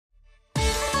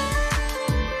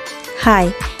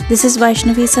Hi, this is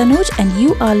Vaishnavi Sanuj and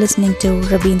you are listening to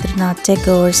Rabindranath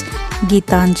Tagore's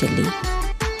Gitanjali.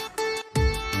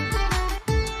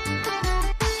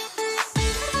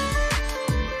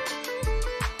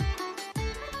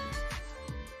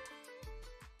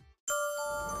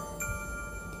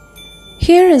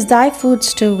 Here is thy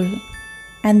footstool,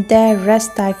 and there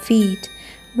rest thy feet,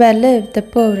 where live the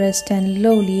poorest and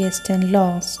lowliest and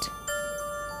lost.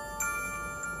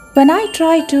 When I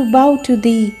try to bow to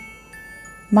thee,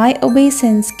 my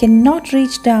obeisance cannot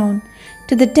reach down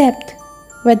to the depth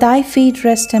where thy feet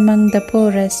rest among the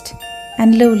poorest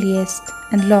and lowliest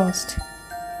and lost.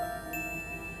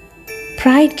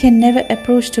 Pride can never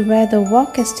approach to where thou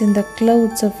walkest in the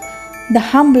clothes of the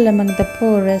humble among the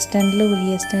poorest and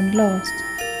lowliest and lost.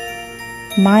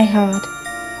 My heart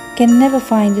can never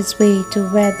find its way to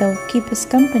where thou keepest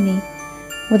company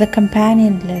with the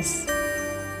companionless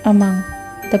among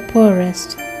the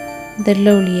poorest, the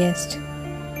lowliest,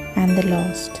 and the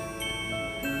lost.